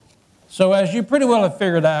So as you pretty well have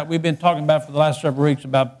figured out, we've been talking about for the last several weeks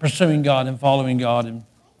about pursuing God and following God and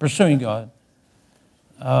pursuing God.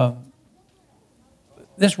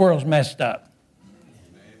 This world's messed up.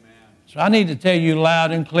 Amen. So I need to tell you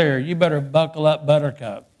loud and clear, you better buckle up,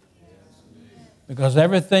 Buttercup. Because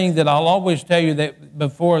everything that I'll always tell you that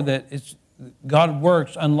before that it's God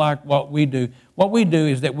works unlike what we do. What we do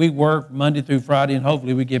is that we work Monday through Friday and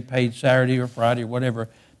hopefully we get paid Saturday or Friday or whatever.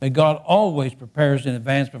 But God always prepares in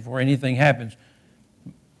advance before anything happens.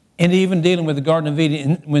 And even dealing with the Garden of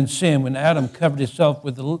Eden when Adam covered himself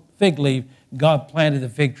with the fig leaf, God planted the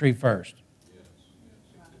fig tree first.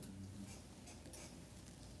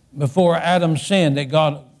 Before Adam sinned, that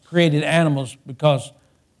God created animals because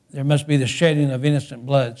there must be the shedding of innocent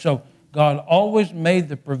blood. So God always made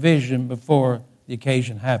the provision before the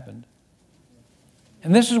occasion happened.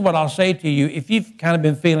 And this is what I'll say to you. If you've kind of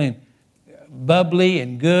been feeling bubbly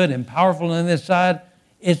and good and powerful on this side,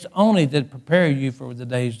 it's only to prepare you for the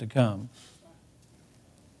days to come.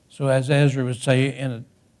 So as Ezra would say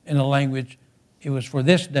in a language, it was for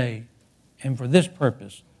this day and for this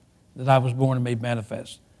purpose that I was born and made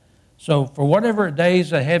manifest. So for whatever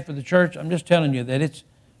days ahead for the church, I'm just telling you that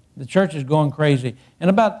the church is going crazy. And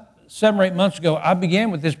about 7 or 8 months ago, I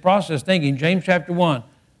began with this process thinking, James chapter 1,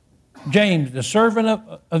 James, the servant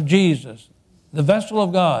of Jesus, the vessel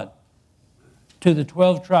of God, to the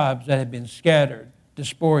 12 tribes that had been scattered,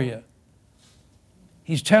 diaspora.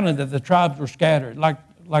 He's telling that the tribes were scattered,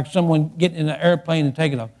 like someone getting in an airplane and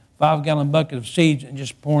taking a 5-gallon bucket of seeds and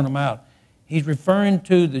just pouring them out. He's referring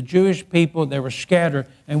to the Jewish people that were scattered,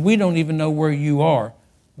 and we don't even know where you are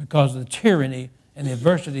because of the tyranny and the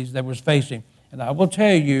adversities that was facing. And I will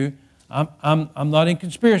tell you, I'm not in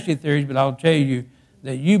conspiracy theories, but I'll tell you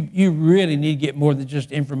that you really need to get more than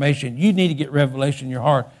just information. You need to get revelation in your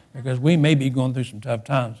heart because we may be going through some tough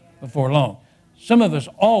times before long. Some of us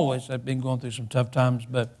always have been going through some tough times,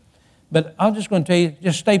 but I'm just going to tell you,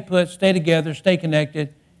 just stay put, stay together, stay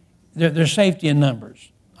connected. There's safety in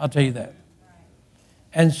numbers. I'll tell you that.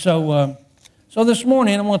 And so this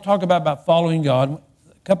morning I want to talk about following God.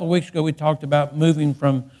 A couple of weeks ago we talked about moving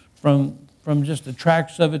from just the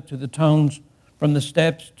tracks of it to the tones, from the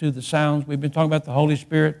steps to the sounds. We've been talking about the Holy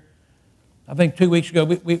Spirit. I think 2 weeks ago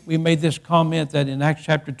we made this comment that in Acts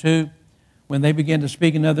chapter 2, when they began to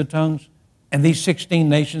speak in other tongues, and these 16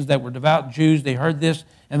 nations that were devout Jews, they heard this,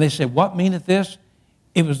 and they said, "What meaneth this?"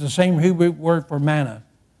 It was the same Hebrew word for manna.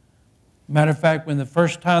 Matter of fact, when the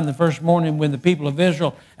first morning, when the people of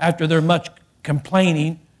Israel, after their much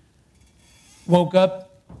complaining, woke up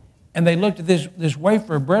and they looked at this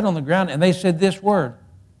wafer of bread on the ground and they said this word,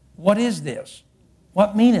 "What is this?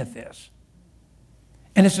 What meaneth this?"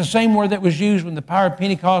 And it's the same word that was used when the power of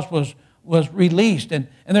Pentecost was released. And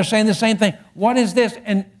they're saying the same thing. What is this?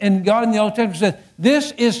 And God in the Old Testament says,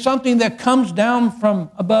 this is something that comes down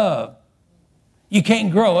from above. You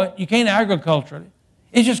can't grow it. You can't agriculture it.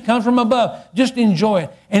 It just comes from above. Just enjoy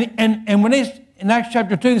it. And when in Acts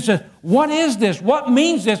chapter 2, it says, what is this? What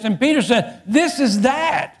means this? And Peter said, this is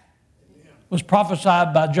that. Was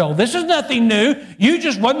prophesied by Joel. This is nothing new. You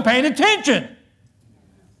just wasn't paying attention.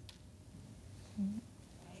 Amen.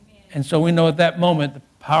 And so we know at that moment, the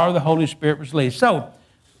power of the Holy Spirit was released. So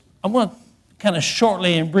I want to kind of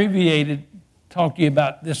shortly and abbreviated talk to you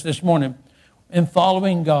about this morning. And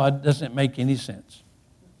following God doesn't make any sense.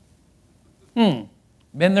 Been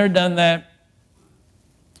there, done that.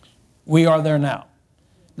 We are there now.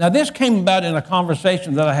 Now, this came about in a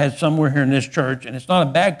conversation that I had somewhere here in this church, and it's not a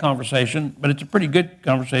bad conversation, but it's a pretty good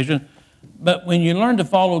conversation. But when you learn to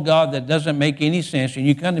follow God that doesn't make any sense, and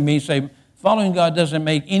you come to me and say, following God doesn't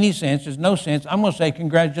make any sense, there's no sense, I'm going to say,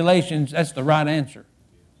 congratulations, that's the right answer.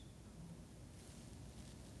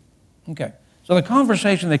 Okay, so the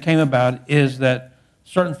conversation that came about is that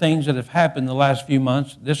certain things that have happened the last few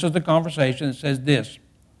months, this is the conversation that says this,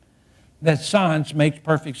 that science makes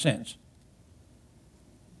perfect sense.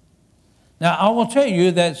 Now, I will tell you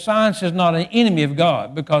that science is not an enemy of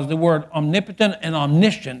God because the word omnipotent and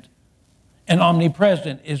omniscient and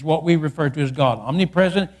omnipresent is what we refer to as God.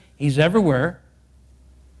 Omnipresent, He's everywhere.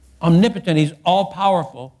 Omnipotent, He's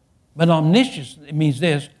all-powerful. But omniscient, it means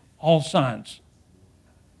this, all science.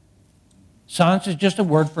 Science is just a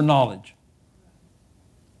word for knowledge.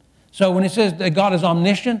 So when it says that God is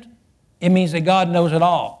omniscient, it means that God knows it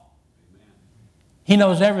all. He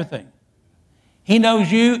knows everything. He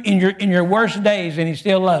knows you in your worst days, and He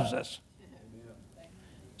still loves us.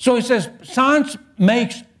 So He says, science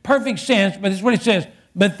makes perfect sense, but this is what He says.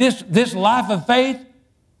 But this life of faith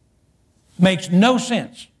makes no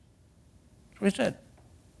sense. That's what He said.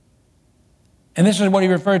 And this is what He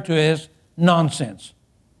referred to as nonsense.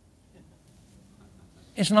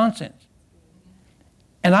 It's nonsense.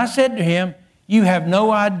 And I said to him, you have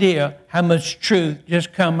no idea how much truth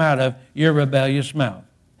just come out of your rebellious mouth.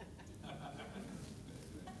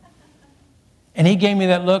 And he gave me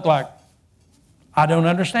that look like, I don't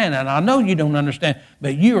understand. And I know you don't understand,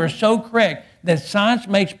 but you are so correct that science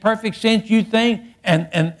makes perfect sense, you think,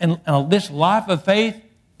 and this life of faith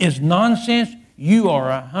is nonsense. You are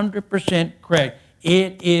 100% correct.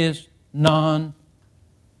 It is nonsense.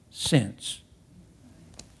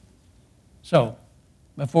 So,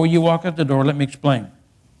 before you walk out the door, let me explain.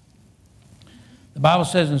 The Bible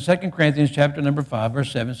says in 2 Corinthians chapter number 5,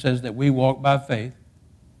 verse 7, says that we walk by faith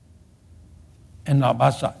and not by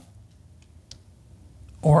sight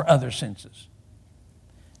or other senses.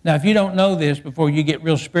 Now, if you don't know this before you get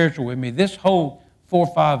real spiritual with me, this whole 4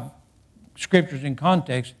 or 5 scriptures in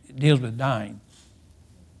context deals with dying.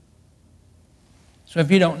 So if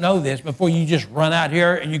you don't know this, before you just run out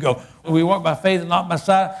here and you go, well, we walk by faith and not by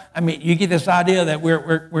sight, I mean, you get this idea that we're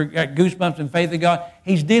got goosebumps in faith in God.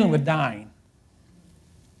 He's dealing with dying.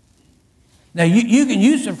 Now, you can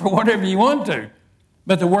use it for whatever you want to,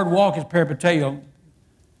 but the word walk is peripateo.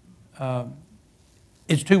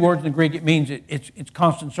 It's 2 words in the Greek. It means it's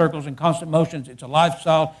constant circles and constant motions. It's a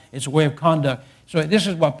lifestyle. It's a way of conduct. So this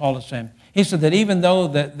is what Paul is saying. He said that even though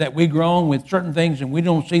that we groan with certain things and we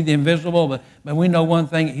don't see the invisible, but we know one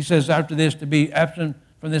thing. He says after this, to be absent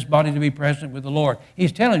from this body, to be present with the Lord.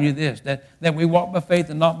 He's telling you this, that we walk by faith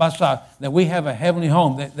and not by sight, that we have a heavenly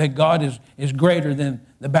home, that God is greater than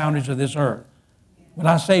the boundaries of this earth. When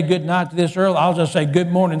I say good night to this earth, I'll just say good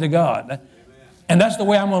morning to God. And that's the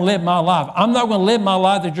way I'm going to live my life. I'm not going to live my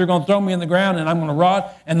life that you're going to throw me in the ground and I'm going to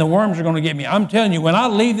rot and the worms are going to get me. I'm telling you, when I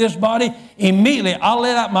leave this body, immediately I'll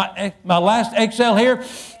let out my last exhale here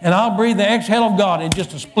and I'll breathe the exhale of God in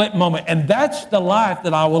just a split moment. And that's the life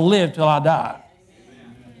that I will live till I die.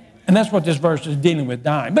 And that's what this verse is dealing with,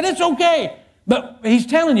 dying. But it's okay. But he's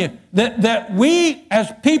telling you that we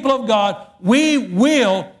as people of God, we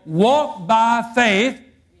will walk by faith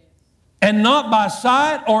and not by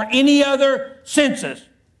sight or any other senses.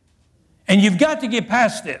 And you've got to get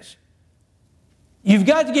past this. You've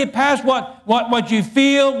got to get past what you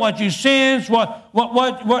feel, what you sense,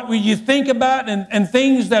 what you think about, and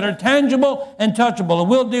things that are tangible and touchable. And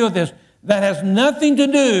we'll deal with this. That has nothing to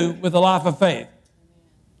do with the life of faith.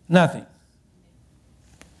 Nothing.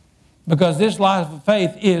 Because this life of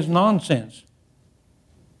faith is nonsense.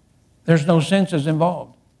 There's no senses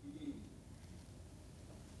involved.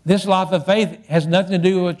 This life of faith has nothing to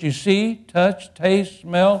do with what you see, touch, taste,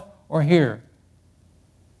 smell, or hear.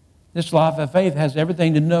 This life of faith has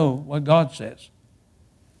everything to know what God says.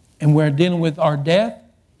 And we're dealing with our death.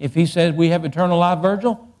 If he says we have eternal life,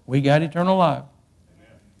 Virgil, we got eternal life.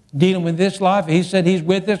 Amen. Dealing with this life, he said he's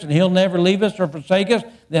with us and he'll never leave us or forsake us,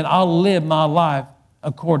 then I'll live my life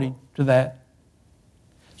according to that.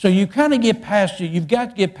 So you kind of get past it. You've got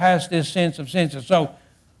to get past this sense of senses. So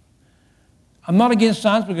I'm not against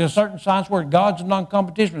science because certain science work. God's not in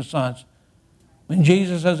competition with science. When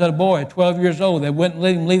Jesus was a boy at 12 years old, they wouldn't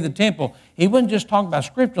let him leave the temple. He wasn't just talking about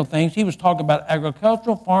scriptural things. He was talking about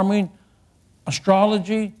agricultural, farming,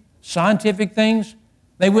 astrology, scientific things.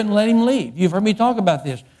 They wouldn't let him leave. You've heard me talk about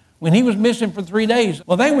this. When he was missing for 3 days,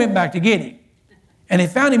 well, they went back to get him. And they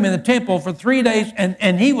found him in the temple for 3 days,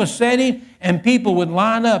 and he was sitting, and people would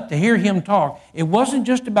line up to hear him talk. It wasn't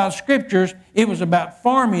just about scriptures. It was about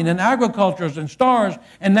farming and agricultures and stars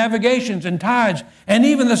and navigations and tides. And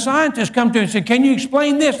even the scientists come to him and say, can you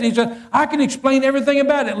explain this? And he said, I can explain everything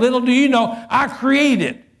about it. Little do you know, I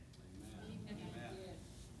created it.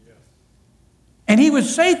 And he would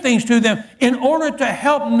say things to them in order to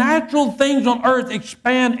help natural things on earth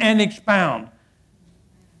expand and expound.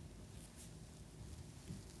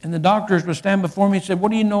 And the doctors would stand before me and say, what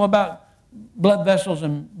do you know about blood vessels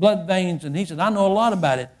and blood veins? And he said, I know a lot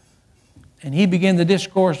about it. And he began the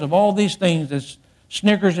discourse of all these things, that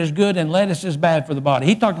Snickers is good and lettuce is bad for the body.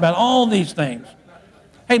 He talked about all these things.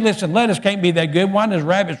 Hey, listen, lettuce can't be that good. Why does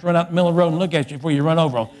rabbits run out in the middle of the road and look at you before you run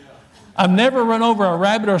over them? I've never run over a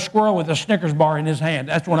rabbit or a squirrel with a Snickers bar in his hand.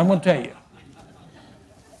 That's what I'm going to tell you.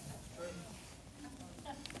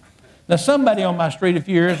 Now, somebody on my street a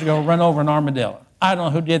few years ago ran over an armadillo. I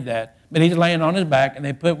don't know who did that, but he's laying on his back, and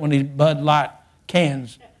they put one of these Bud Light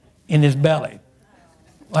cans in his belly,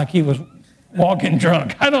 like he was walking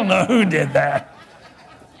drunk. I don't know who did that.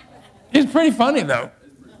 It's pretty funny, though.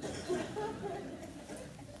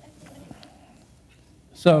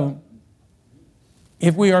 So,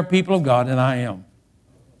 if we are people of God, and I am,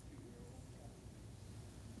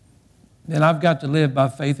 then I've got to live by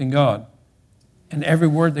faith in God. And every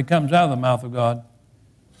word that comes out of the mouth of God,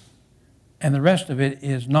 and the rest of it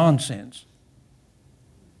is nonsense.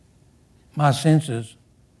 my senses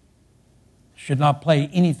should not play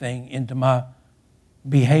anything into my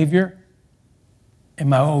behavior and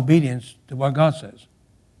my obedience to what God says.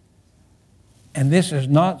 And this does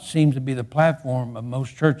not seem to be the platform of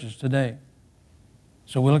most churches today.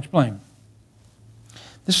 So we'll explain.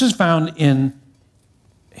 This is found in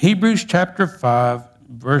Hebrews chapter 5,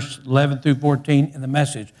 verse 11 through 14 in the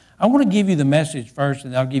Message. I want to give you the Message first,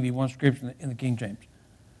 and I'll give you one scripture in the King James.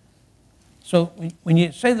 So when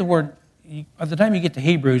you say the word, by the time you get to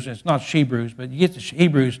Hebrews, it's not Shebrews, but you get to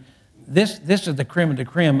Hebrews, this is the creme of the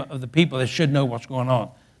creme of the people that should know what's going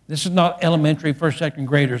on. This is not elementary, first, second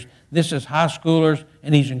graders. This is high schoolers,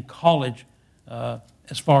 and he's in college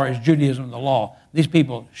as far as Judaism and the law. These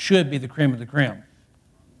people should be the creme of the creme.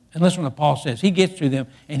 And listen to what Paul says. He gets to them,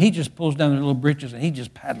 and he just pulls down their little britches, and he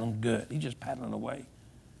just paddling good. He's just paddling away.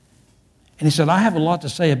 And he said, I have a lot to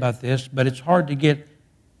say about this, but it's hard to get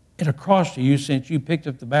it across to you since you picked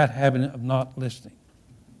up the bad habit of not listening.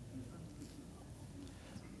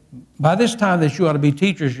 By this time that you ought to be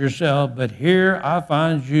teachers yourself, but here I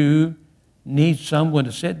find you need someone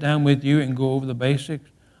to sit down with you and go over the basics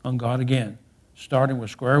on God again, starting with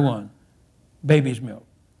square one, baby's milk,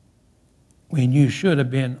 when you should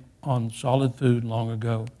have been on solid food long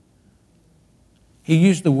ago. He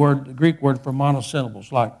used the Greek word for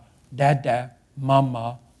monosyllables, like dada,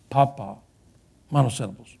 mama, papa,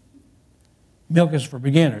 monosyllables. Milk is for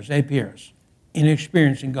beginners, apiers,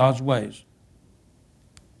 inexperienced in God's ways.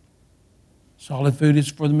 Solid food is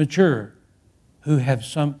for the mature, who have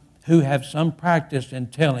some practice in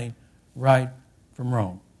telling right from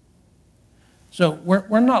wrong. So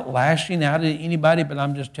we're not lashing out at anybody, but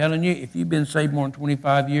I'm just telling you, if you've been saved more than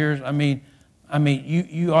 25 years, I mean,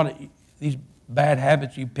 you ought to, these bad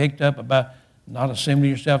habits you picked up about not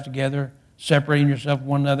assembling yourself together, separating yourself from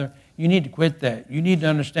one another, you need to quit that. You need to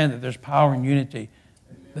understand that there's power in unity,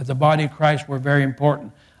 that the body of Christ were very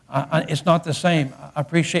important. It's not the same. I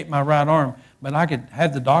appreciate my right arm, but I could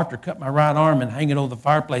have the doctor cut my right arm and hang it over the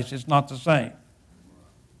fireplace. It's not the same.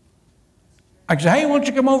 I could say, hey, why don't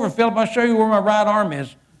you come over, Philip? I'll show you where my right arm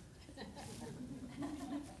is.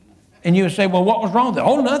 And you would say, well, what was wrong with it?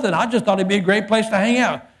 Oh, nothing. I just thought it'd be a great place to hang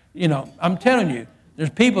out. You know, I'm telling you, there's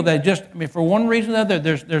people that just, for one reason or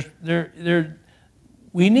another,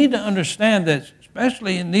 we need to understand that,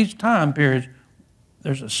 especially in these time periods,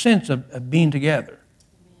 there's a sense of being together.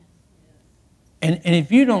 And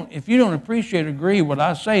if you don't appreciate or agree with what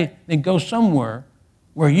I say, then go somewhere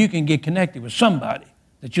where you can get connected with somebody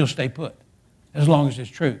that you'll stay put, as long as it's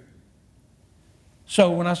true. So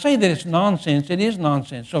when I say that it's nonsense, it is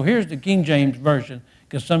nonsense. So here's the King James Version,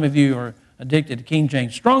 because some of you are addicted to King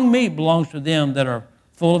James. Strong meat belongs to them that are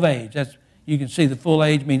full of age. You can see the full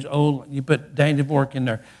age means old. You put Danny Dvork in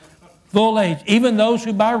there. Full age, even those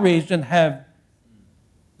who by reason have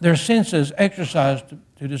their senses exercised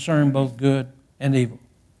to discern both good and evil.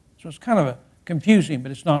 So it's kind of confusing,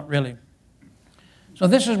 but it's not really. So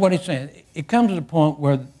this is what he's saying. It comes to the point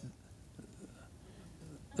where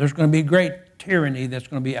there's going to be great tyranny that's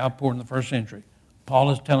going to be outpoured in the first century. Paul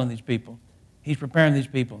is telling these people. He's preparing these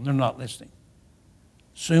people, and they're not listening.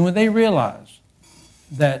 Soon when they realize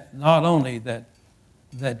that not only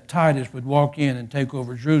that Titus would walk in and take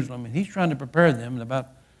over Jerusalem, and he's trying to prepare them in about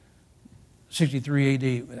 63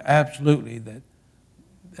 AD, absolutely that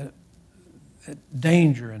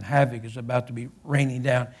danger and havoc is about to be raining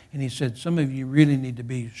down. And he said, some of you really need to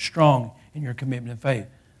be strong in your commitment and faith.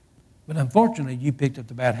 But unfortunately, you picked up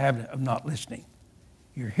the bad habit of not listening.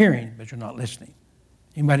 You're hearing, but you're not listening.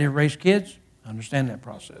 Anybody ever raise kids? I understand that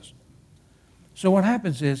process. So what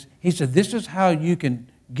happens is, he said, this is how you can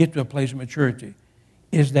get to a place of maturity,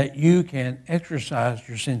 is that you can exercise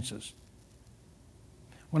your senses.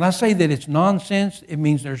 When I say that it's nonsense, it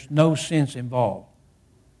means there's no sense involved.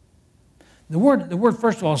 The word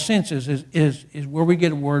first of all, senses, is where we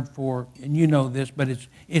get a word for, and you know this, but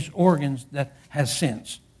it's organs that has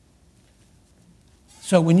sense.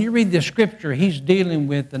 So when you read the scripture, he's dealing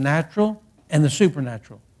with the natural and the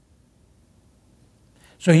supernatural.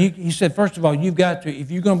 So he said, first of all, you've got to,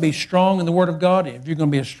 if you're going to be strong in the Word of God, if you're going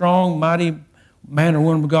to be a strong, mighty man or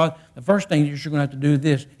woman of God, the first thing you're going to have to do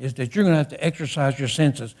is that you're going to have to exercise your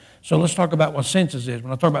senses. So let's talk about what senses is.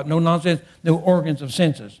 When I talk about no nonsense, no organs of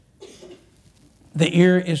senses. The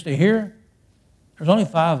ear is to hear. There's only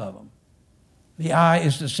 5 of them. The eye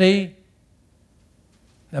is to see.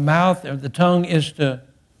 The mouth or the tongue is to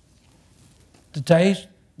taste.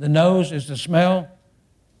 The nose is to smell.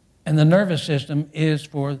 And the nervous system is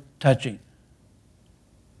for touching.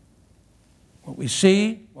 What we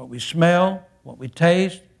see, what we smell, what we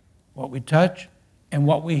taste, what we touch, and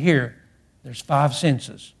what we hear. There's 5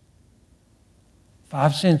 senses.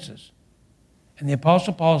 5 senses. And the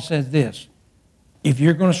Apostle Paul says this, if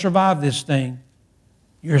you're going to survive this thing,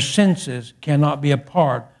 your senses cannot be a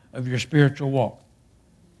part of your spiritual walk.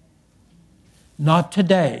 Not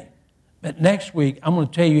today, but next week, I'm going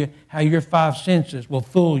to tell you how your five senses will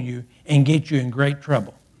fool you and get you in great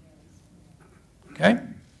trouble. Okay?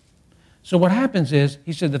 So what happens is,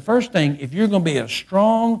 he said the first thing, if you're going to be a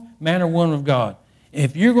strong man or woman of God,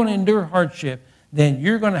 if you're going to endure hardship, then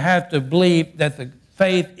you're going to have to believe that the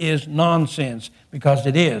faith is nonsense, because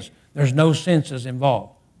it is. There's no senses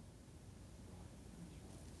involved.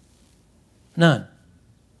 None.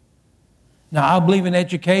 Now, I believe in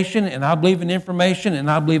education, and I believe in information, and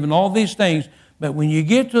I believe in all these things, but when you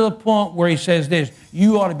get to the point where he says this,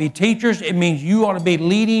 you ought to be teachers, it means you ought to be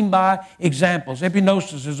leading by examples.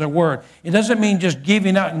 Epignosis is a word. It doesn't mean just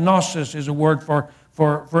giving out. Gnosis is a word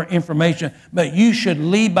for information, but you should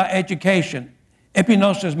lead by education.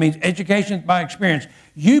 Epignosis means education by experience.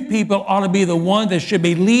 You people ought to be the one that should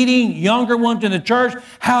be leading younger ones in the church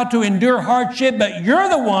how to endure hardship, but you're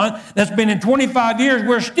the one that's been in 25 years.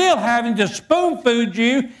 We're still having to spoon feed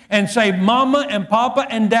you and say mama and papa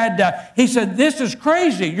and dada. He said, this is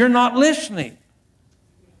crazy. You're not listening.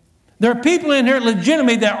 There are people in here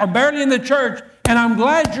legitimately that are barely in the church, and I'm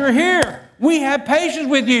glad you're here. We have patience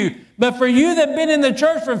with you. But for you that have been in the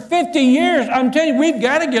church for 50 years, I'm telling you, we've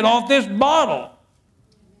got to get off this bottle.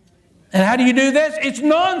 And how do you do this? It's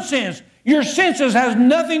nonsense. Your senses has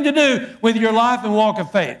nothing to do with your life and walk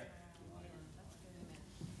of faith.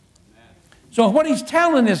 So what he's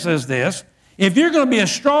telling us is this. If you're going to be a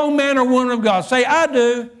strong man or woman of God, say, I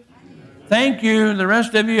do. Thank you. The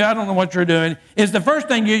rest of you, I don't know what you're doing. Is the first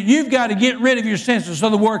thing you've got to get rid of your senses. So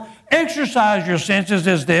the word exercise your senses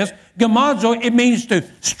is this. Gamazo, it means to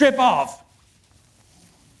strip off.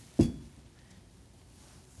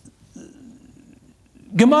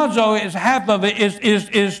 Gamazo is half of it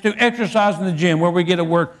is to exercise in the gym, where we get a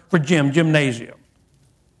word for gym, gymnasium.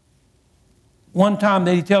 One time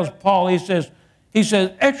that he tells Paul, he says,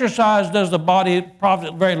 exercise does the body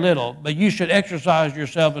profit very little, but you should exercise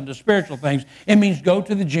yourself into spiritual things. It means go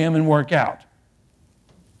to the gym and work out.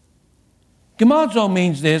 Gamazo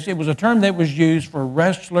means this. It was a term that was used for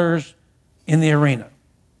wrestlers in the arena,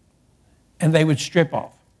 and they would strip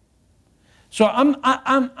off. So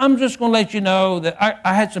I'm just going to let you know that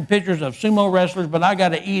I had some pictures of sumo wrestlers, but I got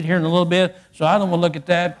to eat here in a little bit, so I don't want to look at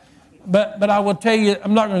that. But I will tell you,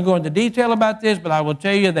 I'm not going to go into detail about this, but I will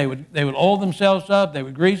tell you they would oil themselves up, they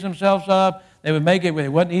would grease themselves up, they would make it where it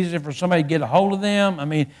wasn't easy for somebody to get a hold of them. I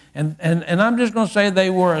mean, and I'm just going to say they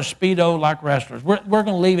were a Speedo like wrestlers. We're going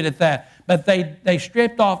to leave it at that. But they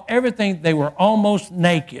stripped off everything. They were almost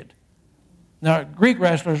naked. Now, Greek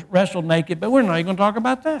wrestlers wrestled naked, but we're not even going to talk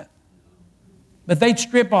about that. But they'd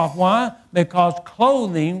strip off. Why? Because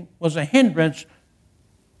clothing was a hindrance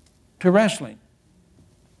to wrestling.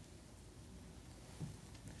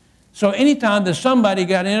 So anytime that somebody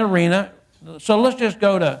got in an arena, so let's just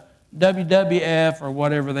go to WWF or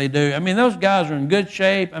whatever they do. I mean, those guys are in good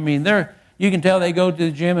shape. I mean, you can tell they go to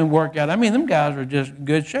the gym and work out. I mean, them guys are just in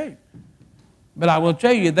good shape. But I will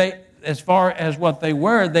tell you, as far as what they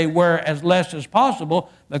wear as less as possible,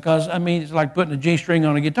 because, I mean, it's like putting a G-string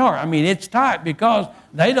on a guitar. I mean, it's tight because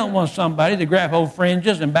they don't want somebody to grab old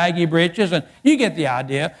fringes and baggy breeches, and you get the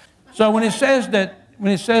idea. So when it says that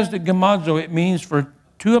gamazo, it means for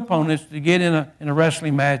two opponents to get in a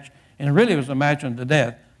wrestling match, and it really was a match unto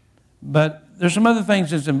death. But there's some other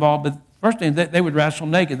things that's involved. But first thing, they would wrestle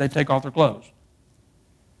naked. They'd take off their clothes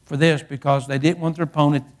for this, because they didn't want their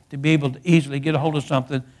opponent to be able to easily get a hold of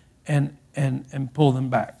something and pull them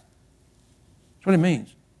back. That's what it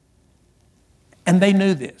means. And they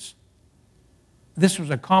knew this. This was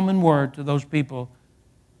a common word to those people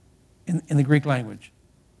in the Greek language.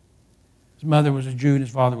 His mother was a Jew and his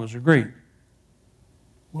father was a Greek.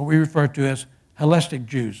 What we refer to as Hellenistic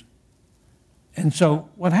Jews. And so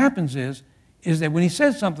what happens is that when he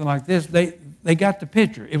says something like this, they got the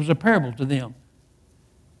picture. It was a parable to them.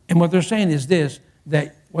 And what they're saying is this,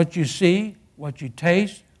 that what you see, what you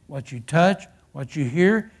taste, what you touch, what you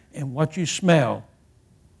hear, and what you smell,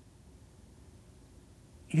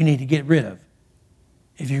 you need to get rid of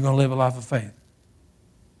if you're going to live a life of faith.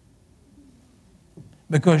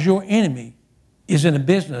 Because your enemy is in a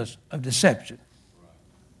business of deception.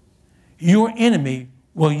 Your enemy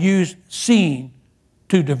will use seeing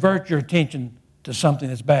to divert your attention to something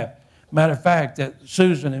that's bad. Matter of fact, that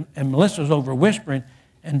Susan and Melissa was over whispering,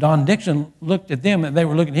 and Don Dixon looked at them, and they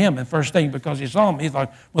were looking at him. And first thing, because he saw them, he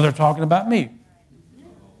thought, well, they're talking about me.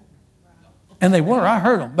 And they were. I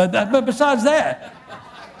heard them. But besides that.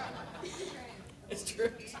 It's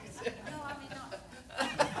true.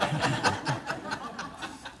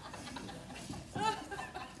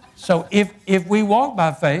 So if we walk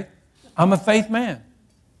by faith, I'm a faith man.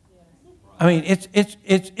 I mean, there's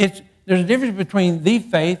a difference between the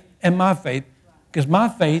faith and my faith, because my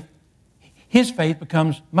faith, his faith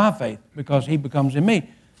becomes my faith because he becomes in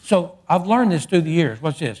me. So I've learned this through the years.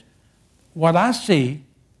 What's this? What I see,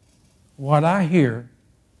 what I hear,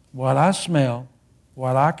 what I smell,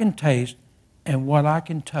 what I can taste, and what I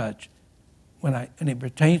can touch, when it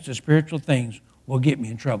pertains to spiritual things, will get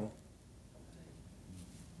me in trouble.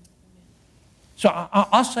 So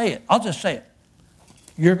I'll say it. I'll just say it.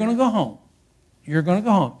 You're going to go home. You're going to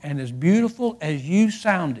go home. And as beautiful as you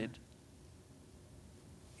sounded,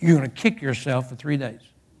 you're going to kick yourself for 3 days.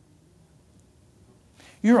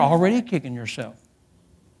 You're already kicking yourself.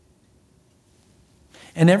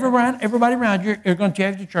 And everybody around you are going to tell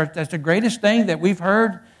you at the church, that's the greatest thing that we've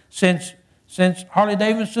heard since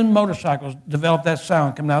Harley-Davidson motorcycles developed that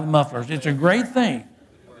sound coming out of the mufflers. It's a great thing.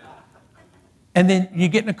 And then you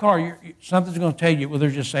get in the car, something's going to tell you, well, they're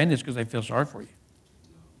just saying this because they feel sorry for you.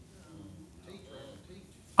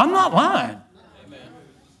 I'm not lying.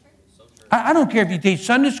 I don't care if you teach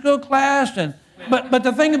Sunday school class, but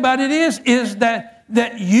the thing about it is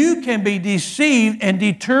that you can be deceived and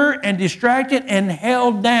deterred and distracted and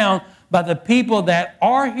held down by the people that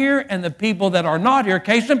are here and the people that are not here.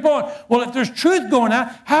 Case in point, well, if there's truth going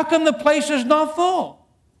out, how come the place is not full?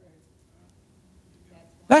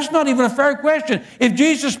 That's not even a fair question. If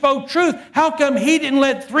Jesus spoke truth, how come he didn't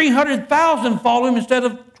let 300,000 follow him instead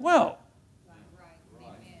of 12?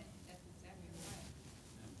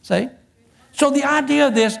 See? So the idea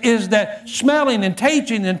of this is that smelling and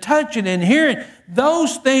tasting and touching and hearing,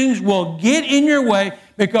 those things will get in your way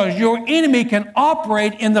because your enemy can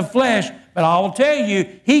operate in the flesh. But I will tell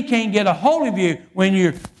you, he can't get a hold of you when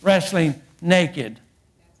you're wrestling naked.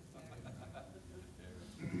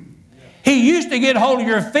 He used to get hold of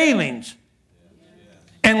your feelings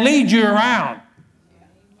and lead you around.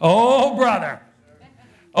 Oh, brother.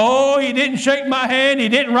 Oh, he didn't shake my hand. He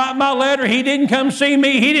didn't write my letter. He didn't come see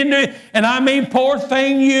me. He didn't do it. And I mean, poor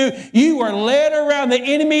thing, you were led around. The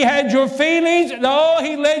enemy had your feelings. And oh,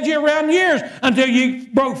 he led you around years until you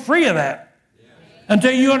broke free of that.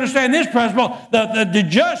 Until you understand this principle, the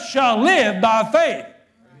just shall live by faith.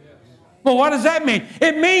 Well, what does that mean?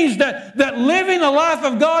 It means that living the life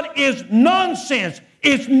of God is nonsense.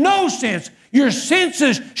 It's no sense. Your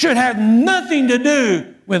senses should have nothing to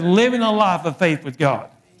do with living a life of faith with God.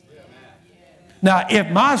 Now,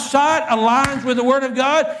 if my sight aligns with the Word of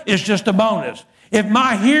God, it's just a bonus. If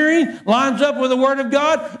my hearing lines up with the Word of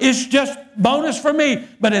God, it's just bonus for me.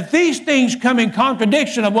 But if these things come in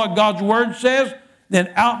contradiction of what God's Word says,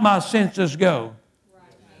 then out my senses go.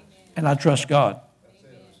 And I trust God.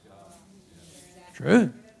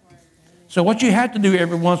 True. So what you have to do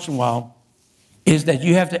every once in a while is that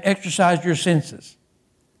you have to exercise your senses.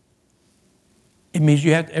 It means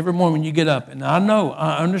you have to, every morning when you get up, and I know,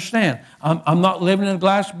 I understand. I'm not living in a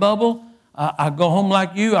glass bubble. I go home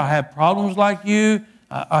like you. I have problems like you.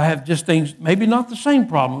 I have just things, maybe not the same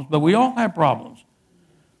problems, but we all have problems.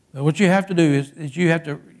 But what you have to do is you have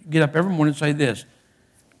to get up every morning and say this,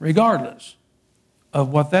 regardless of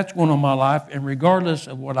what that's going on in my life, and regardless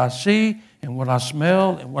of what I see and what I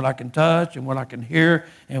smell and what I can touch and what I can hear.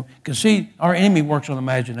 Because see, our enemy works on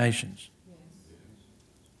imaginations.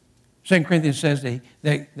 2 Corinthians says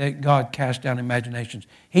that God casts down imaginations.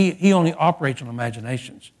 He only operates on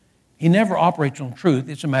imaginations. He never operates on truth.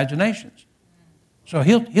 It's imaginations. So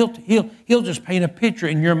he'll just paint a picture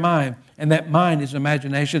in your mind, and that mind is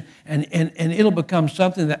imagination, and it'll become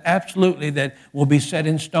something that absolutely that will be set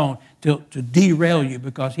in stone to derail you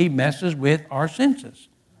because he messes with our senses.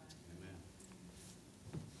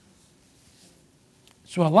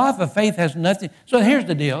 So a life of faith has nothing. So here's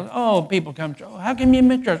the deal. Oh, people come to church. Oh, how come you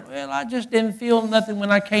miss church? Well, I just didn't feel nothing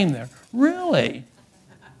when I came there. Really?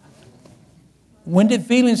 When did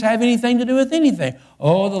feelings have anything to do with anything?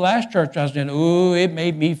 Oh, the last church I was in, oh, it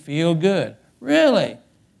made me feel good. Really?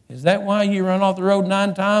 Is that why you run off the road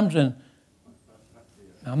 9 times? And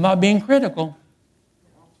I'm not being critical.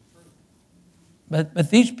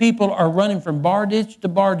 But these people are running from bar ditch to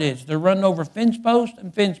bar ditch. They're running over fence post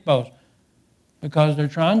and fence post because they're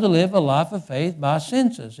trying to live a life of faith by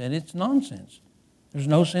senses, and it's nonsense. There's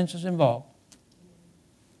no senses involved.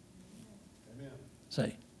 Amen.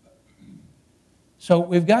 See? So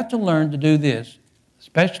we've got to learn to do this,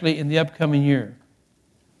 especially in the upcoming year.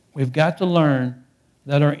 We've got to learn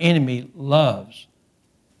that our enemy loves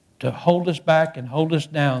to hold us back and hold us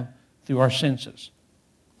down through our senses.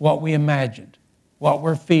 What we imagined, what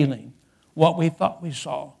we're feeling, what we thought we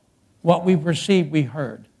saw, what we perceived we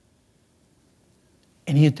heard.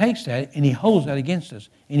 And he takes that and he holds that against us.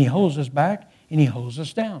 And he holds us back and He holds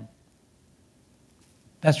us down.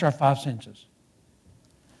 That's our five senses.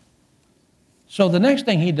 So the next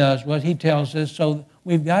thing He does was He tells us, so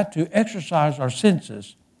we've got to exercise our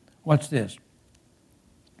senses. What's this?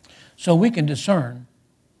 So we can discern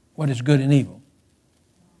what is good and evil.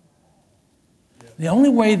 The only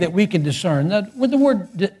way that we can discern, with the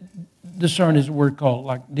word discern is a word called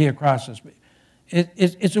like diakrisis.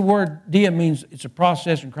 It's a word, dia means it's a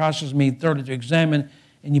process, and crisis means thoroughly to examine.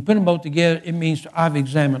 And you put them both together, it means I've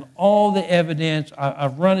examined all the evidence.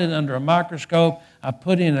 I've run it under a microscope. I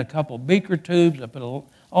put in a couple beaker tubes. I put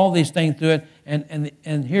all these things through it.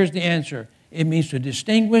 And here's the answer. It means to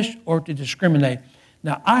distinguish or to discriminate.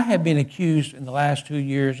 Now, I have been accused in the last 2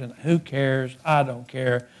 years, and who cares? I don't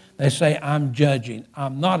care. They say I'm judging.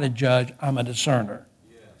 I'm not a judge. I'm a discerner.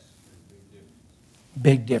 Yes,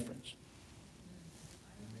 Big difference.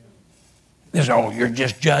 They say, oh, you're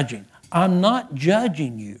just judging. I'm not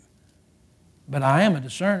judging you, but I am a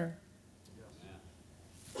discerner.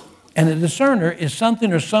 And a discerner is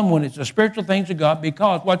something or someone, it's the spiritual things of God,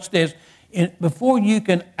 because, watch this, before you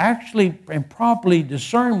can actually and properly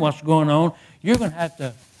discern what's going on, you're going to have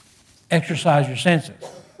to exercise your senses.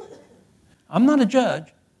 I'm not a judge,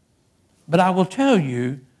 but I will tell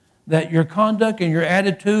you that your conduct and your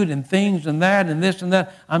attitude and things and that and this and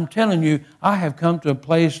that, I'm telling you, I have come to a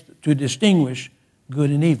place to distinguish good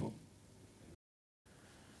and evil.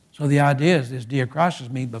 So the idea is this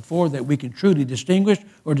diakrisis means before that we can truly distinguish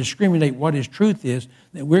or discriminate what His truth is,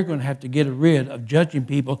 that we're going to have to get rid of judging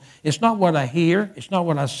people. It's not what I hear, it's not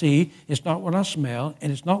what I see, it's not what I smell,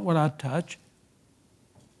 and it's not what I touch.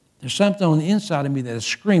 There's something on the inside of me that is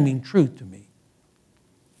screaming truth to me.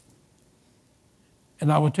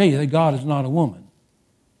 And I will tell you that God is not a woman.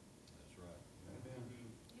 that's right.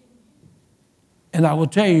 And I will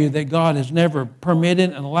tell you that God has never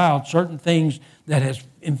permitted and allowed certain things that has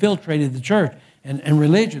infiltrated the church and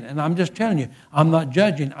religion. And I'm just telling you, I'm not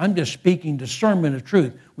judging. I'm just speaking discernment of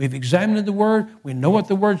truth. We've examined the Word. We know what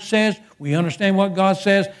the Word says. We understand what God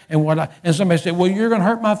says. And somebody said, well, you're going to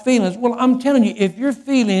hurt my feelings. Well, I'm telling you, if your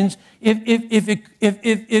feelings, if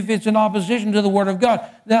it's in opposition to the Word of God,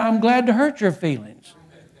 then I'm glad to hurt your feelings.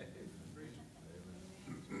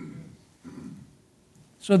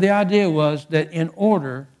 So the idea was that in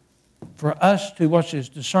order for us to, watch this,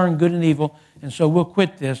 discern good and evil, and so we'll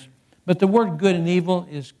quit this, but the word good and evil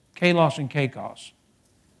is kalos and kakos.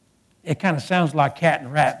 It kind of sounds like cat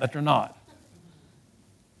and rat, but they're not.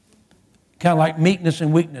 Kind of like meekness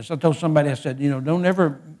and weakness. I told somebody, I said, don't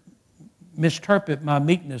ever misinterpret my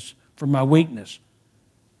meekness for my weakness.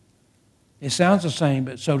 It sounds the same,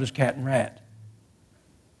 but so does cat and rat.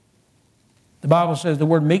 The Bible says the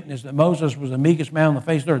word meekness, that Moses was the meekest man on the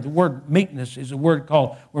face of the earth. The word meekness is a word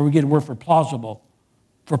called, where we get a word for plausible,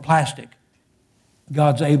 for plastic.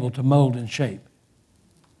 God's able to mold and shape.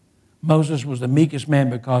 Moses was the meekest man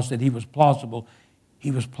because that he was plausible,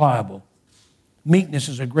 he was pliable. Meekness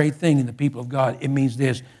is a great thing in the people of God. It means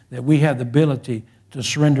this, that we have the ability to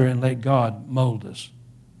surrender and let God mold us.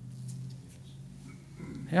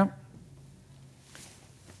 Yeah.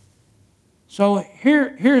 So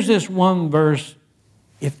here's this one verse.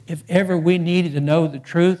 If ever we needed to know the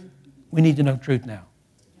truth, we need to know truth now.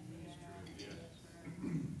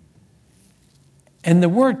 And the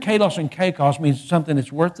word kalos and kakos means something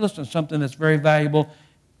that's worthless and something that's very valuable.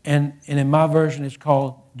 And in my version, it's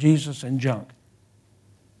called Jesus and junk.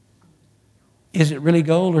 Is it really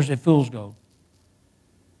gold or is it fool's gold?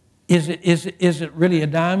 Is it really a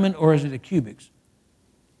diamond or is it a cubics?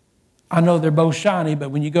 I know they're both shiny,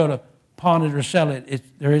 but when you go to pawn it or sell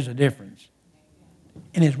it, there is a difference.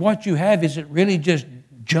 And is what you have, is it really just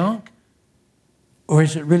junk or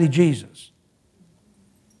is it really Jesus?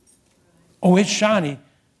 Oh, it's shiny.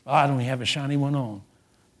 Well, I don't even have a shiny one on.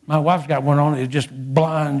 My wife's got one on, it just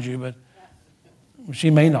blinds you, but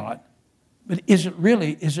she may not. But is it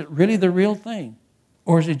really the real thing?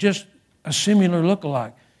 Or is it just a similar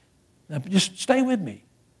look-alike? Now, just stay with me.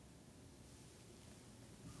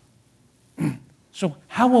 So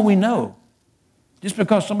how will we know? Just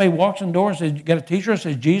because somebody walks in the door and says, you got a t-shirt that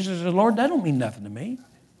says Jesus is the Lord, that don't mean nothing to me.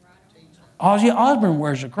 Ozzy Osbourne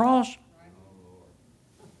wears a cross.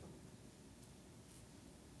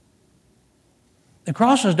 The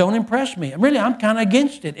crosses don't impress me. Really, I'm kind of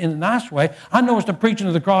against it in a nice way. I know it's the preaching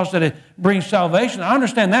of the cross that it brings salvation. I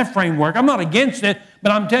understand that framework. I'm not against it,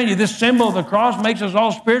 but I'm telling you, this symbol of the cross makes us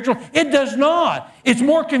all spiritual. It does not. It's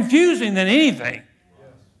more confusing than anything.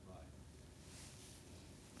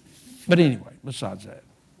 But anyway, besides that.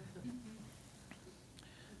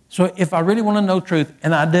 So if I really want to know truth,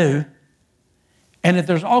 and I do, and if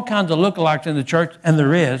there's all kinds of lookalikes in the church, and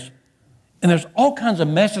there is, And there's all kinds of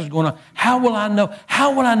messes going on. How will I know?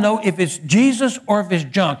 How will I know if it's Jesus or if it's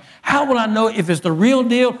junk? How will I know if it's the real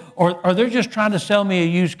deal or they're just trying to sell me a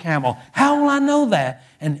used camel? How will I know that?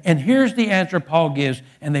 And here's the answer Paul gives,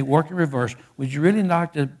 and they work in reverse. Would you really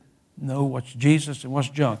like to know what's Jesus and what's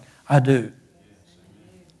junk? I do.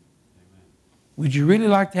 Would you really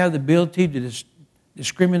like to have the ability to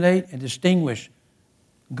discriminate and distinguish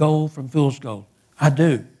gold from fool's gold? I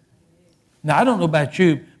do. Now, I don't know about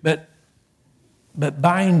you, but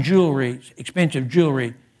buying jewelry, expensive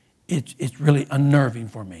jewelry, it's really unnerving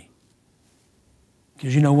for me.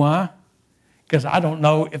 Because you know why? Because I don't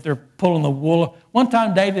know if they're pulling the wool. One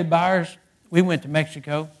time, David Byers, we went to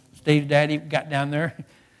Mexico. Steve's daddy got down there.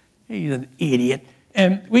 He's an idiot.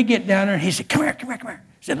 And we get down there, and he said, come here.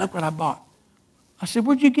 He said, look what I bought. I said,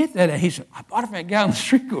 where'd you get that at? He said, I bought it from that guy on the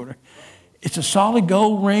street corner. It's a solid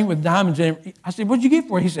gold ring with diamonds in it. I said, what'd you get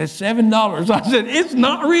for it? He said, $7. I said, it's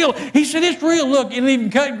not real. He said, it's real. Look, it even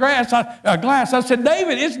cut glass. I said,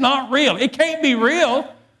 David, it's not real. It can't be real.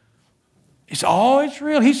 He said, oh, it's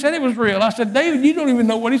real. He said it was real. I said, David, you don't even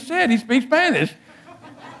know what he said. He speaks Spanish.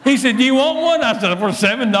 He said, do you want one? I said, for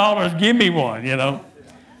 $7, give me one, you know.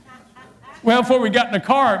 Well, before we got in the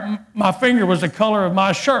car, my finger was the color of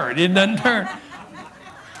my shirt. It doesn't turn.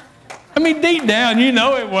 I mean, deep down, you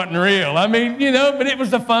know it wasn't real. I mean, you know, but it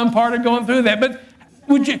was the fun part of going through that. But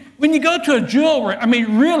when you go to a jewelry, I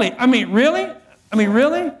mean, really? I mean,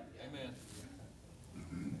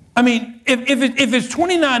 if it's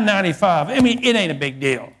 $29.95, I mean, it ain't a big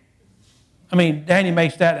deal. I mean, Danny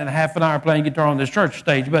makes that in a half an hour playing guitar on this church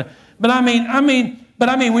stage. But I mean,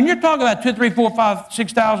 when you're talking about $2,000, $3,000, $4,000,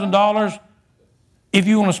 $5,000, $6,000, if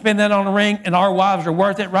you want to spend that on a ring, and our wives are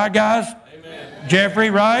worth it, right, guys? Amen. Jeffrey,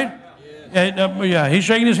 right? Yeah, he's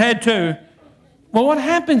shaking his head too. Well, what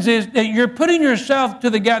happens is that you're putting yourself to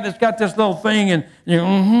the guy that's got this little thing, and you're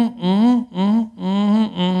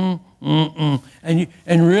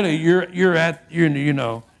and really you're you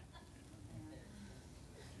know.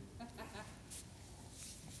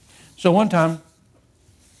 So one time,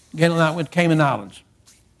 Gail and I went to Cayman Islands,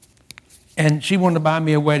 and she wanted to buy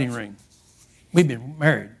me a wedding ring. We'd been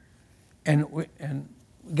married, and we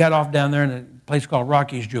got off down there in a place called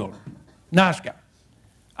Rocky's Jeweler. Nice guy.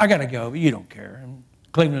 I got to go, but you don't care. And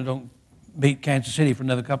Cleveland don't beat Kansas City for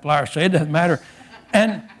another couple hours, so it doesn't matter.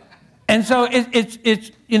 And so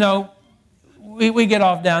it's you know, we get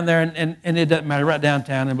off down there, and it doesn't matter, right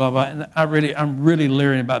downtown and blah, blah. And I'm really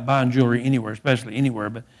leery about buying jewelry anywhere, especially anywhere.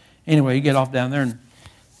 But anyway, you get off down there,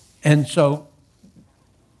 and so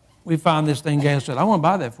we found this thing. Gail said, I want to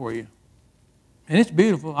buy that for you. And it's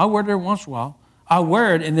beautiful. I wear it every once in a while. I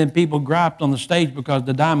wear it, and then people griped on the stage because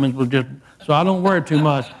the diamonds were just, so I don't wear it too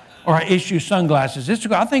much. Or I issue sunglasses.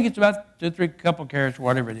 I think it's about 2-3 couple carats,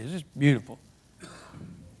 whatever it is. It's beautiful.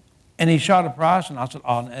 And he shot a price, and I said,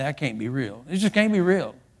 oh, that can't be real. It just can't be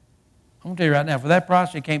real. I'm going to tell you right now, for that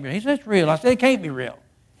price, it can't be real. He said, it's real. I said, it can't be real.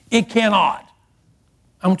 It cannot.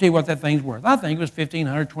 I'm going to tell you what that thing's worth. I think it was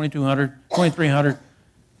 $1,500, $2,200, $2,300.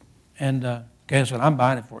 And Gail said, I'm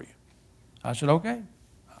buying it for you. I said, okay.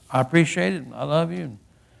 I appreciate it. I love you.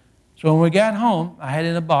 So when we got home, I had it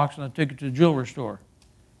in a box, and I took it to the jewelry store.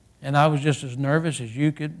 And I was just as nervous as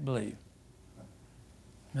you could believe.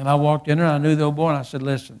 And I walked in there, and I knew the old boy, and I said,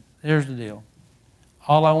 listen, here's the deal.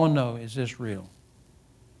 All I want to know is this real?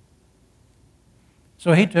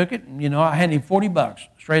 So he took it, and, you know, I handed him $40,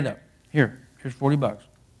 straight up. Here's $40.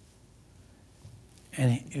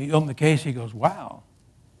 And he opened the case, he goes, wow.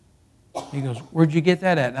 He goes, where'd you get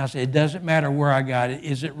that at? And I said, it doesn't matter where I got it.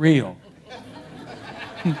 Is it real?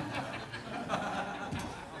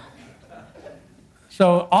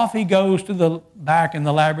 So off he goes to the back in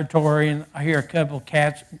the laboratory, and I hear a couple of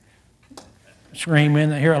cats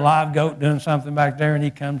screaming. I hear a live goat doing something back there, and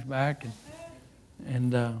he comes back,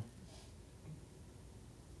 and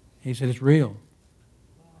he said, it's real.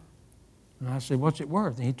 And I said, what's it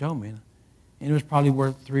worth? And he told me. And it was probably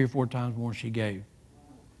worth 3 or 4 times more she gave.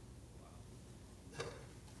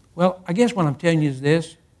 Well, I guess what I'm telling you is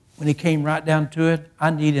this. When he came right down to it, I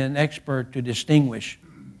needed an expert to distinguish.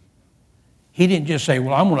 He didn't just say,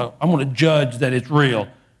 well, I'm going to judge that it's real.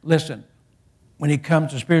 Listen, when it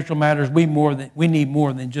comes to spiritual matters, we need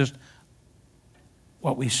more than just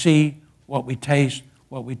what we see, what we taste,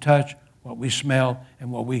 what we touch, what we smell,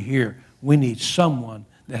 and what we hear. We need someone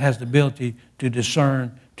that has the ability to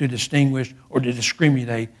discern, to distinguish, or to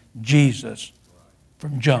discriminate Jesus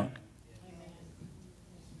from junk.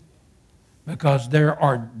 Because there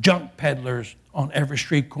are junk peddlers on every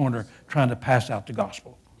street corner trying to pass out the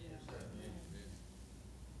gospel.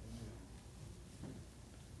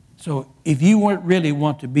 So if you really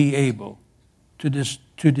want to be able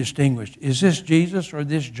to distinguish. Is this Jesus or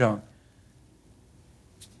this junk?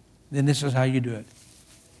 Then this is how you do it.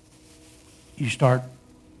 You start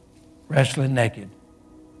wrestling naked.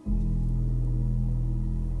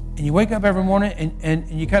 And you wake up every morning and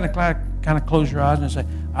you kind of close your eyes and say,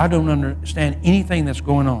 I don't understand anything that's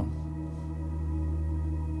going on.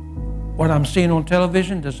 What I'm seeing on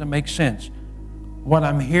television doesn't make sense. What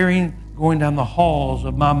I'm hearing going down the halls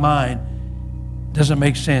of my mind doesn't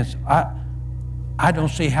make sense. I don't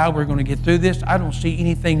see how we're going to get through this. I don't see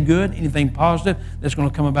anything good, anything positive that's going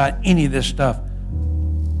to come about any of this stuff.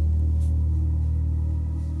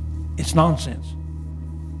 It's nonsense.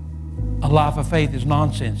 A life of faith is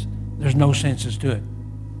nonsense. There's no senses to it.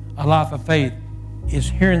 A life of faith is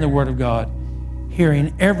hearing the Word of God,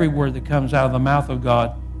 hearing every word that comes out of the mouth of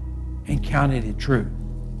God, and counting it true.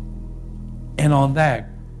 And on that,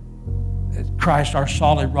 Christ, our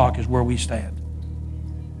solid rock, is where we stand.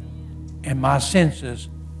 And my senses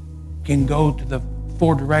can go to the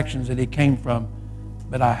four directions that it came from,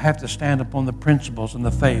 but I have to stand upon the principles and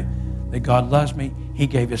the faith that God loves me. He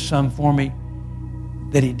gave His Son for me,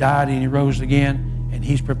 that He died and He rose again, and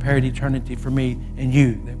He's prepared eternity for me and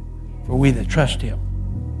you, for we that trust Him.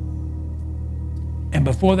 And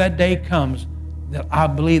before that day comes, that I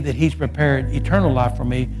believe that He's prepared eternal life for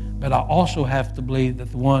me, but I also have to believe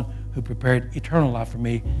that the one who prepared eternal life for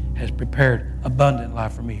me has prepared abundant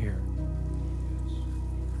life for me here.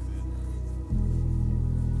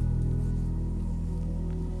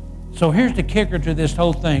 So here's the kicker to this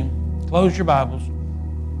whole thing. Close your Bibles.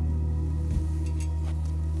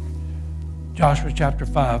 Joshua chapter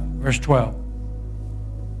 5, verse 12.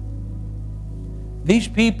 These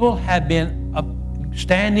people had been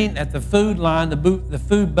standing at the food line, the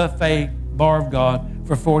food buffet bar of God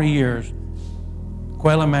for 40 years.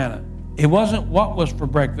 Quail and manna. It wasn't what was for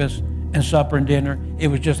breakfast and supper and dinner. It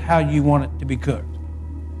was just how you want it to be cooked.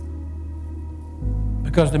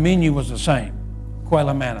 Because the menu was the same. Quail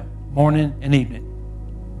and manna. Morning and evening.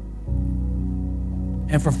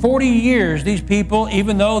 And for 40 years, these people,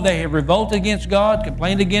 even though they had revolted against God,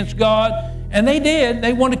 complained against God, and they did,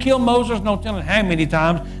 they wanted to kill Moses, no telling how many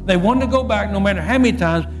times. They wanted to go back no matter how many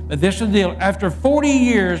times, but this is the deal. After 40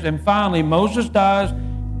 years, and finally Moses dies,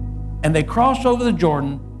 and they cross over the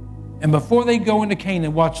Jordan, and before they go into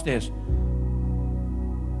Canaan, watch this.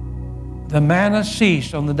 The manna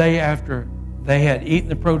ceased on the day after they had eaten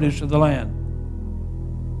the produce of the land.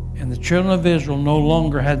 And the children of Israel no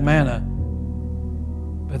longer had manna,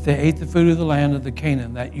 but they ate the food of the land of the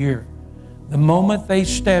Canaan that year. The moment they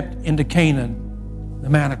stepped into Canaan, the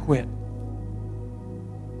manna quit.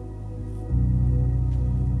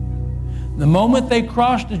 The moment they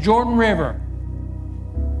crossed the Jordan River,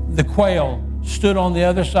 the quail stood on the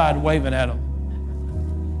other side waving at them.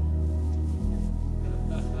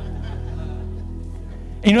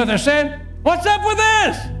 And you know what they're saying? What's up with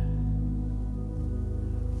this?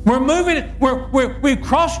 We're moving, we've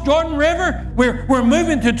crossed Jordan River. We're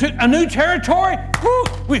moving to a new territory. Woo,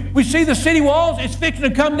 we see the city walls. It's fixing to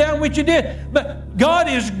come down, which it did. But God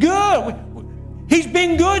is good. He's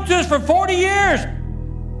been good to us for 40 years.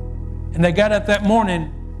 And they got up that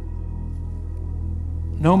morning,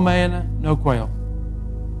 no manna, no quail.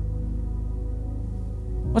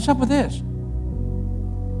 What's up with this?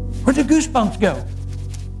 Where'd the goosebumps go?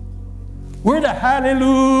 Where'd the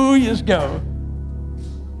hallelujahs go?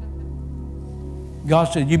 God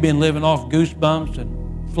said, you've been living off goosebumps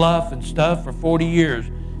and fluff and stuff for 40 years.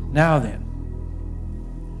 Now then,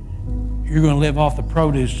 you're going to live off the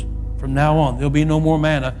produce from now on. There'll be no more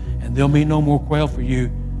manna and there'll be no more quail for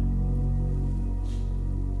you.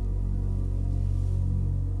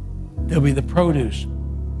 There'll be the produce,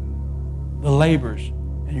 the labors,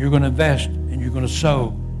 and you're going to invest and you're going to sow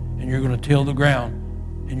and you're going to till the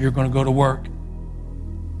ground and you're going to go to work.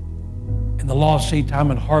 And the law of seed time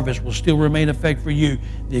and harvest will still remain in effect for you.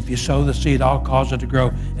 If you sow the seed, I'll cause it to grow.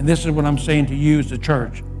 And this is what I'm saying to you as the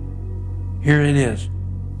church. Here it is.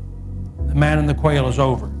 The manna and the quail is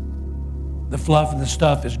over. The fluff and the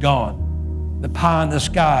stuff is gone. The pie in the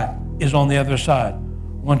sky is on the other side.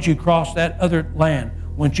 Once you cross that other land,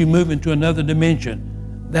 once you move into another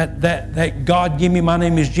dimension, that God give me, my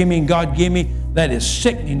name is Jimmy, and God give me, that is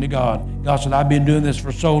sickening to God. God said, I've been doing this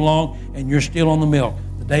for so long, and you're still on the milk.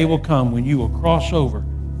 The day will come when you will cross over.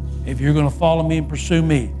 If you're going to follow me and pursue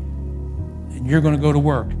me, and you're going to go to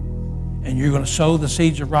work, and you're going to sow the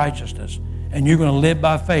seeds of righteousness, and you're going to live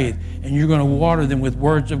by faith, and you're going to water them with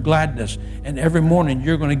words of gladness, and every morning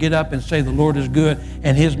you're going to get up and say, the Lord is good,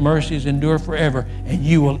 and His mercies endure forever, and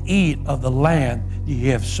you will eat of the land that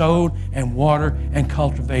you have sowed and watered and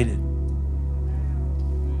cultivated.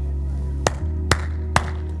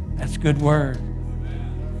 That's a good word.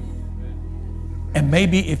 And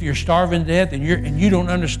maybe if you're starving to death and you don't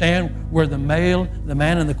understand where the manna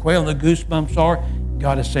and the quail and the goosebumps are,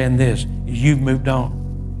 God is saying this, is you've moved on.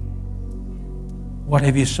 What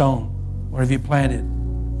have you sown? What have you planted?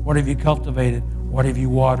 What have you cultivated? What have you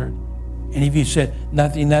watered? And if you said,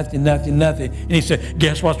 nothing, nothing, nothing, nothing, and he said,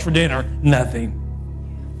 guess what's for dinner? Nothing.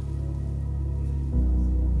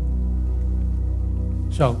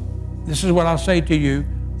 So this is what I'll say to you.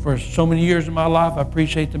 For so many years of my life, I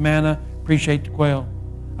appreciate the manna, appreciate the quail.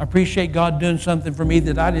 I appreciate God doing something for me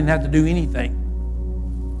that I didn't have to do anything.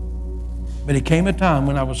 But it came a time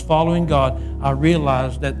when I was following God, I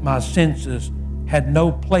realized that my senses had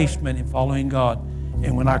no placement in following God.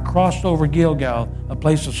 And when I crossed over Gilgal, a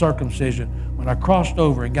place of circumcision, when I crossed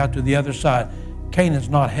over and got to the other side, Canaan's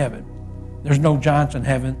not heaven. There's no giants in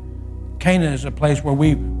heaven. Canaan is a place where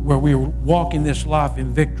we're walking this life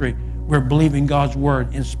in victory. We're believing God's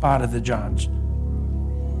word in spite of the giants.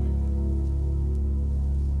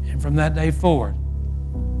 And from that day forward,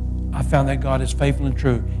 I found that God is faithful and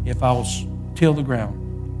true. If I will till the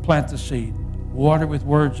ground, plant the seed, water with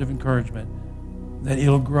words of encouragement, that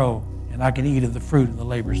it'll grow and I can eat of the fruit of the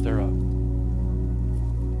labors thereof.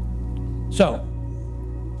 So,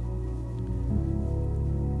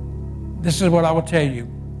 this is what I will tell you.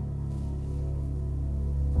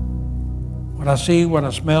 What I see, what I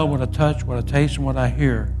smell, what I touch, what I taste, and what I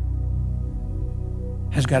hear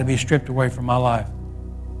has got to be stripped away from my life.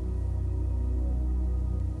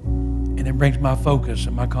 And it brings my focus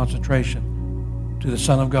and my concentration to the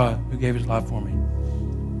Son of God who gave his life for me.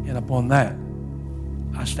 And upon that,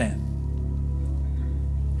 I stand.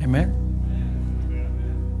 Amen?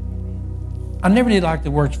 I never did like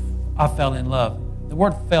the words, I fell in love. The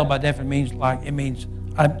word fell by definition means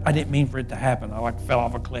I didn't mean for it to happen. I fell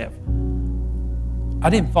off a cliff. I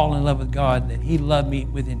didn't fall in love with God, that he loved me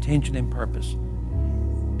with intention and purpose.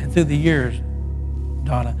 And through the years,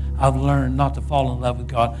 Donna, I've learned not to fall in love with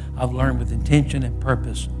God. I've learned with intention and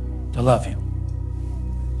purpose to love him.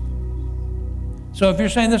 So if you're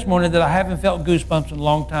saying this morning that I haven't felt goosebumps in a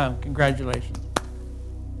long time, congratulations.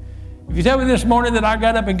 If you tell me this morning that I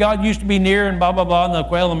got up and God used to be near and blah, blah, blah, and the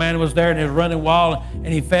quail and the man was there and he was running wild and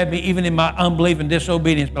he fed me even in my unbelief and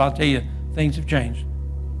disobedience, but I'll tell you, things have changed.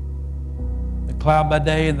 The cloud by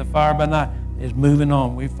day and the fire by night is moving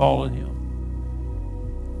on. We followed him.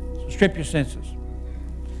 So strip your senses.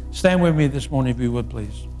 Stand with me this morning if you would,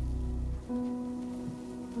 please.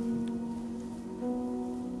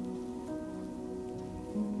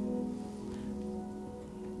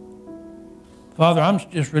 Father, I'm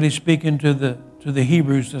just really speaking to the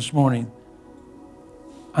Hebrews this morning.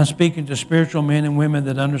 I'm speaking to spiritual men and women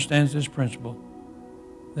that understands this principle.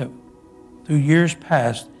 That through years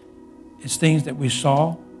past, it's things that we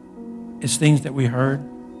saw, it's things that we heard,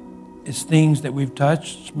 it's things that we've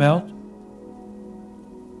touched, smelt.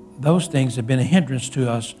 Those things have been a hindrance to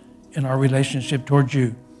us in our relationship towards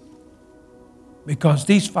you. Because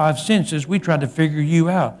these five senses, we try to figure you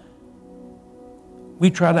out. We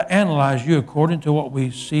try to analyze you according to what we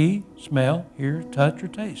see, smell, hear, touch, or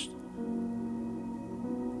taste.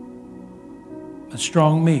 But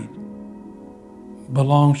strong meat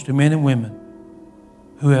belongs to men and women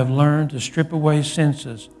who have learned to strip away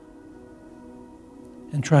senses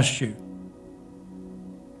and trust you.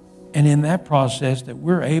 And in that process that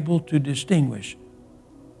we're able to distinguish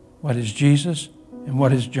what is Jesus and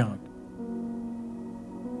what is junk.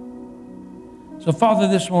 So, Father,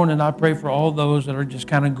 this morning I pray for all those that are just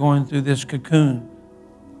kind of going through this cocoon,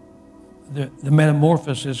 the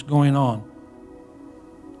metamorphosis going on.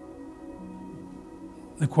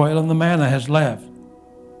 The quail and the manna has left.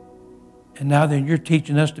 And now then you're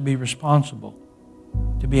teaching us to be responsible,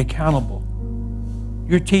 to be accountable.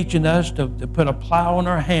 You're teaching us to put a plow in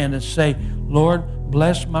our hand and say, Lord,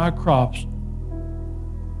 bless my crops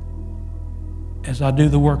as I do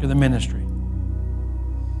the work of the ministry.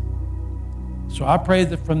 So I pray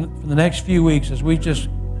that from the next few weeks, as we just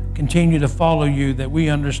continue to follow you, that we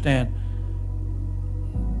understand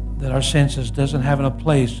that our senses doesn't have a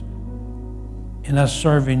place in us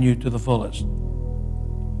serving you to the fullest.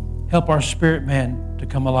 Help our spirit man to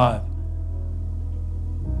come alive.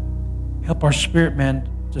 Help our spirit man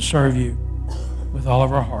to serve you with all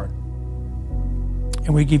of our heart.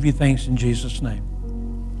 And we give you thanks in Jesus' name.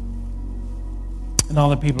 And all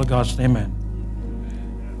the people of God say amen.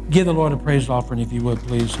 Give the Lord a praise offering if you would,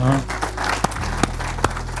 please, huh?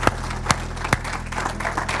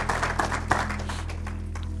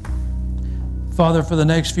 Father, for the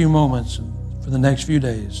next few moments, for the next few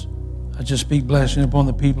days, I just speak blessing upon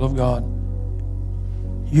the people of God.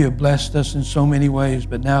 You have blessed us in so many ways,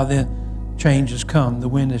 but now then change has come. The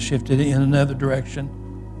wind has shifted in another direction.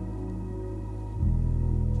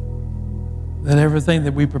 that everything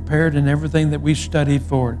that we prepared and everything that we studied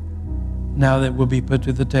for, now that will be put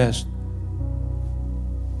to the test.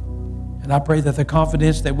 And I pray that the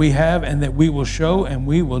confidence that we have and that we will show and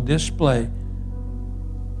we will display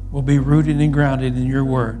will be rooted and grounded in your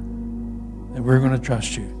word, that we're going to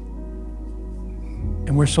trust you.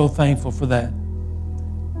 And we're so thankful for that.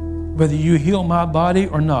 Whether you heal my body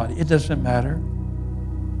or not, it doesn't matter.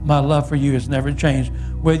 My love for you has never changed.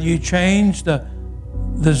 Whether you change the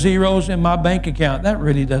zeros in my bank account, that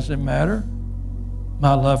really doesn't matter.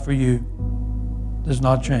 My love for you does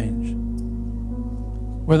not change.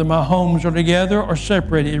 Whether my homes are together or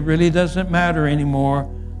separated, it really doesn't matter anymore.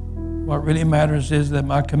 What really matters is that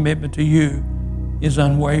my commitment to you is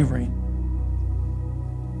unwavering.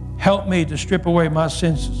 Help me to strip away my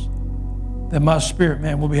senses, that my spirit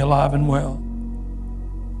man will be alive and well,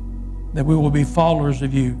 that we will be followers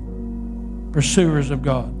of you, pursuers of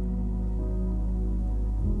God.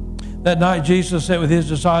 That night Jesus sat with his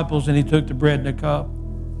disciples and he took the bread and the cup.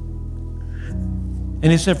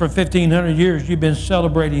 And he said, for 1,500 years you've been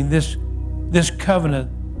celebrating this covenant,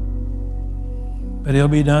 but it'll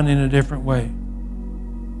be done in a different way.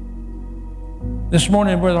 This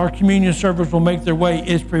morning, where our communion service will make their way,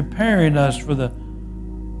 is preparing us for the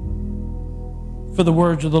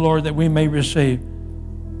words of the Lord that we may receive.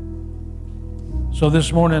 So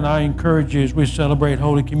this morning, I encourage you as we celebrate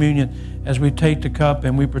Holy Communion, as we take the cup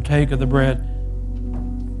and we partake of the bread,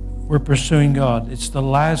 we're pursuing God. It's the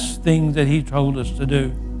last thing that he told us to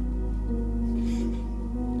do.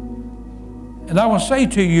 And I will say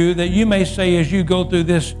to you that you may say as you go through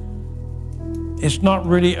this, it's not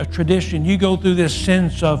really a tradition. You go through this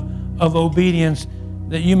sense of obedience,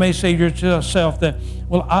 that you may say to yourself that,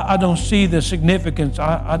 well, I don't see the significance.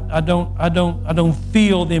 I don't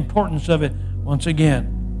feel the importance of it. Once again,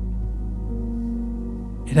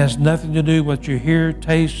 it has nothing to do with what you hear,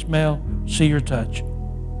 taste, smell, see, or touch.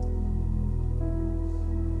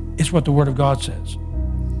 It's what the Word of God says.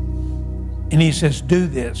 And he says, do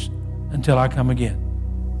this until I come again.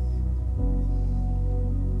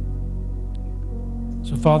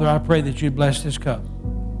 So, Father, I pray that you bless this cup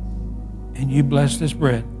and you bless this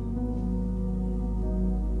bread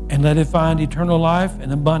and let it find eternal life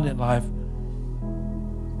and abundant life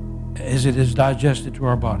as it is digested to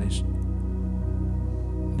our bodies,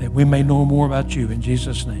 that we may know more about you in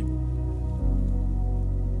Jesus' name.